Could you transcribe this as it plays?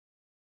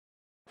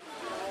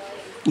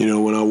You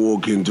know, when I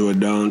walk into a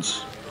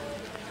dance,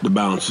 the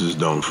bouncers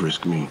don't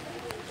frisk me.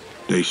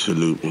 They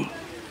salute me.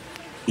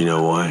 You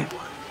know why?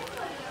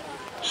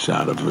 It's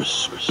out of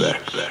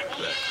respect.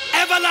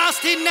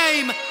 Everlasting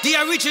name, the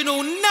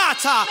original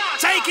Nuttah.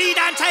 Take heed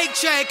and take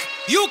check.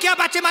 You get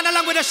Apache man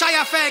along with the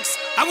shy effects.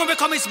 And when we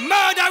come is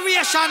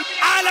murderation,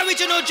 all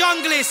original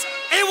junglists.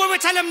 Here when we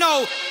tell them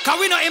no, cause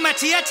we not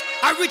imitate,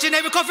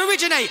 originate, we come for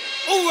originate.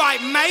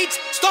 Alright mate,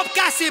 stop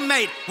gassing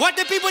mate. What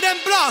the people them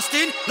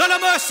blasting, Lord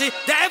of mercy,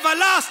 the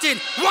everlasting.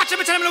 Watch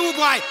them tell them no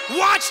boy,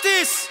 watch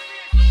this.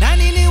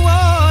 Nanini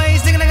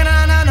boys, no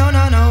no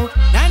no no.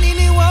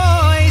 Nanini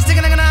boys,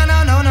 no no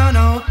no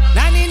no.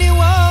 Nanini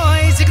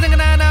boys, no no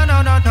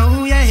no no.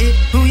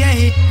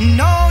 Yeah,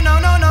 no no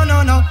no no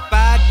no no.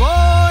 Bad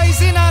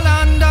boys in a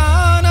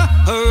London,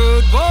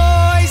 herd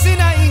boys in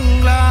a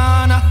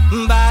England,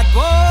 bad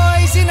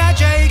boys in a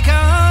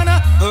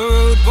Jamaica,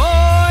 herd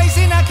boys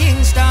in a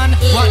Kingston.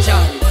 Watch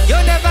out, you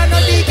never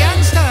know the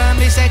gangster.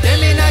 Me say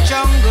them in a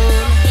jungle.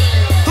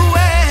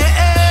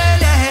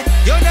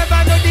 You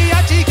never know the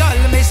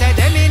article. Me say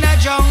them in a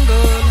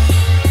jungle.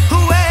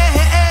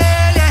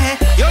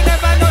 You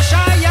never know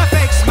shy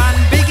effects man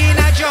big in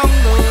a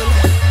jungle.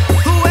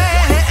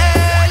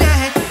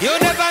 You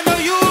never know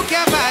you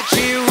can patch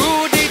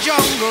rule the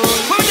jungle.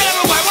 Who tell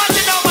everybody what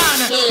you know man?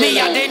 Me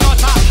a the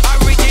Nuttah,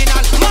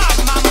 original mad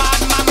Nuttah,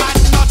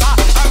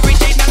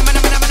 original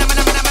Nuttah,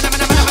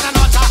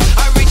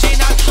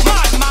 original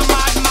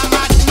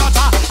mad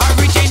Nuttah,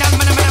 original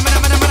me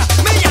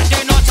a the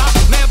Nuttah,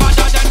 me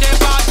better than the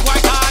bad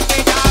white heart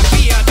they are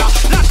feared.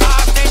 Lock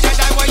off the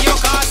Jedi where you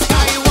call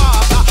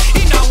Skywalker.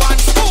 In a one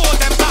school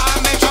them call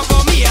me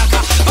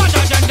troublemaker.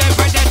 Better than the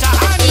Predator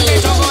and the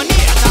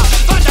Terminator.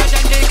 Better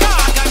than the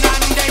Gargan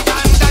and the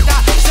Dandada.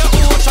 So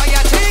who try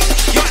a thing?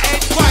 Your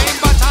head quite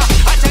butter.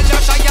 I tell you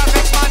shy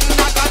effects man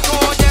not got to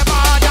the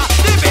border.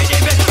 The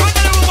baby, what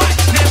the what?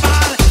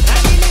 Nepal.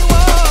 Nanini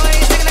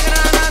boys,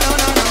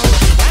 no.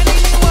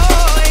 Nanini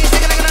boys,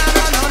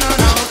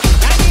 no.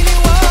 Nanini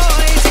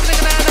boys,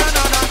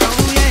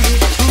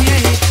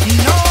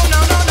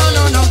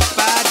 no.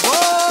 Bad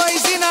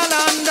boys in a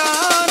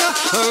London,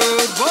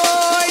 herd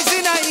boys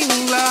in a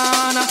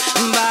England,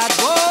 bad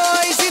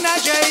boys in a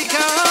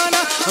Jamaica,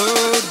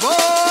 herd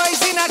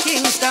boys in a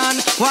Kingston.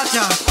 Watch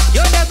out,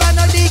 you never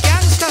know the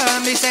gangster.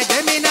 Me say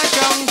them in a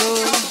jungle.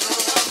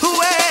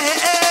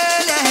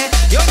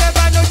 You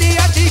never know the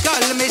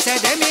article. Me say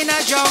them in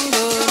a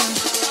jungle.